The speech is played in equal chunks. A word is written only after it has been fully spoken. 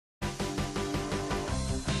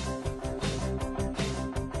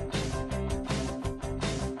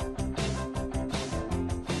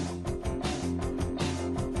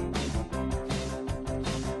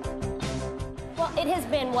Well, it has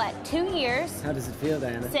been, what, 2 years? How does it feel,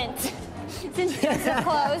 Diana? Since Joseph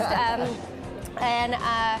closed.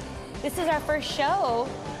 This is our first show,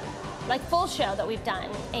 like full show that we've done,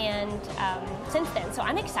 and since then, so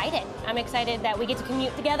I'm excited. I'm excited that we get to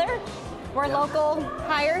commute together. We're local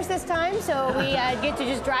hires this time, so we get to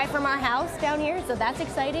just drive from our house down here, so that's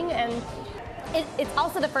exciting. And it's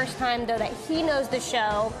also the first time, though, that he knows the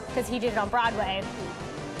show, because he did it on Broadway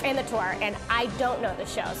and the tour, and I don't know the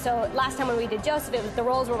show. So last time when we did Joseph, the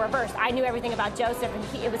roles were reversed. I knew everything about Joseph,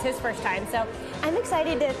 and it was his first time. So I'm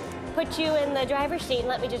excited to put you in the driver's seat and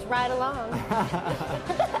let me just ride along.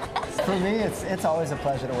 For me, it's always a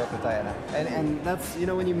pleasure to work with Diana. And that's, you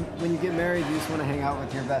know, when you get married, you just want to hang out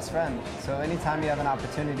with your best friend. So anytime you have an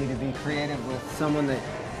opportunity to be creative with someone that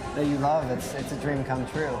you love, it's a dream come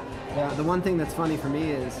true. The one thing that's funny for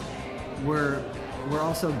me is we're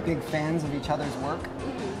also big fans of each other's work.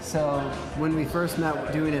 So when we first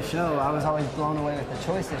met doing a show, I was always blown away with the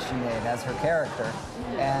choices she made as her character.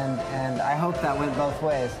 And I hope that went both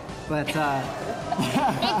ways. But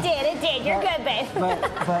it did. You're good, babe.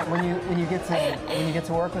 But when you get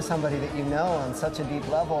to work with somebody that you know on such a deep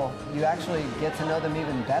level, you actually get to know them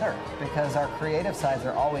even better, because our creative sides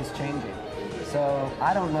are always changing. So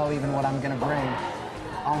I don't know even what I'm going to bring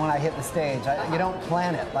on when I hit the stage. You don't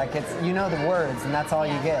plan it. Like, you know the words, and that's all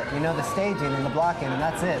you get. You know the staging and the blocking, and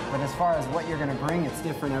that's it. But as far as what you're going to bring, it's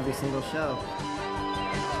different every single show.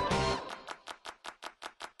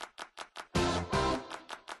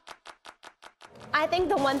 I think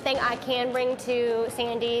the one thing I can bring to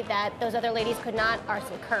Sandy that those other ladies could not are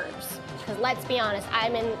some curves. Because let's be honest,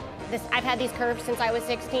 I've had these curves since I was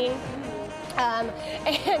 16.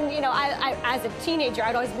 And you know, I as a teenager,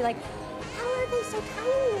 I'd always be like, how are they so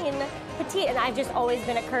tiny and petite? And I've just always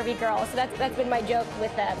been a curvy girl. So that's been my joke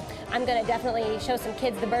with them. I'm gonna definitely show some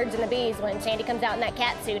kids the birds and the bees when Sandy comes out in that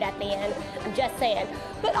cat suit at the end. I'm just saying.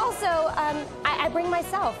 But also, I bring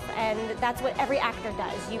myself, and that's what every actor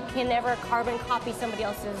does. You can never carbon copy somebody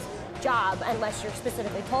else's job unless you're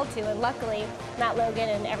specifically told to. And luckily, Matt Logan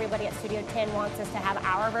and everybody at Studio Tenn wants us to have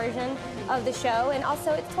our version of the show. And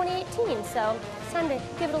also, it's 2018, so it's time to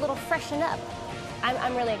give it a little freshen up.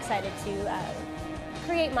 I'm really excited to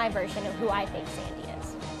create my version of who I think Sandy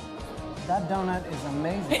is. That donut is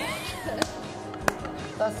amazing.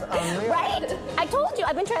 That's unreal. Right? I told you,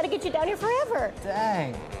 I've been trying to get you down here forever.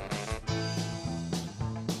 Dang.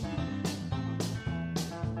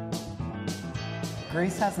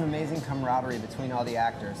 Grease has an amazing camaraderie between all the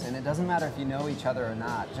actors, and it doesn't matter if you know each other or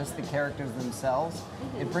not, just the characters themselves.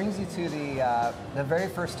 It brings you to the very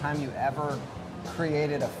first time you ever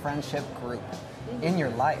created a friendship group in your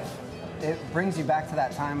life. It brings you back to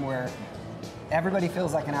that time where everybody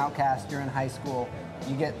feels like an outcast. You're in high school.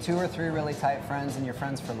 You get 2 or 3 really tight friends, and you're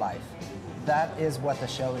friends for life. That is what the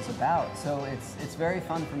show is about. So it's very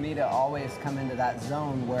fun for me to always come into that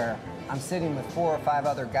zone where I'm sitting with 4 or 5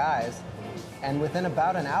 other guys, and within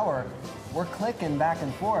about an hour, we're clicking back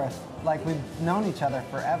and forth like we've known each other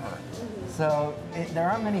forever. So there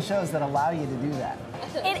aren't many shows that allow you to do that.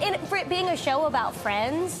 And for it being a show about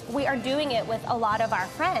friends, we are doing it with a lot of our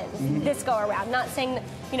friends this go around. Not saying that,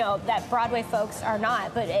 you know, that Broadway folks are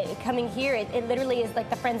not, but coming here, it literally is like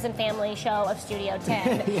the friends and family show of Studio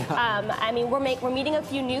Tenn. I mean, we're meeting a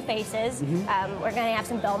few new faces. We're going to have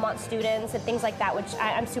some Belmont students and things like that, which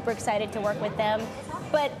I'm super excited to work with them.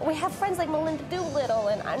 But we have friends like Melinda Doolittle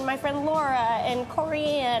and my friend Laura and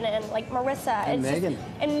Corianne and like Marissa and Megan.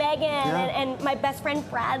 And my best friend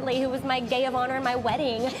Bradley, who was my gay of honor in my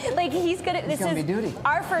wedding. Like, this is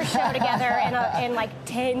our first show together in like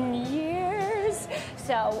 10 years.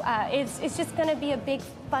 So it's just going to be a big,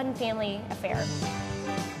 fun family affair.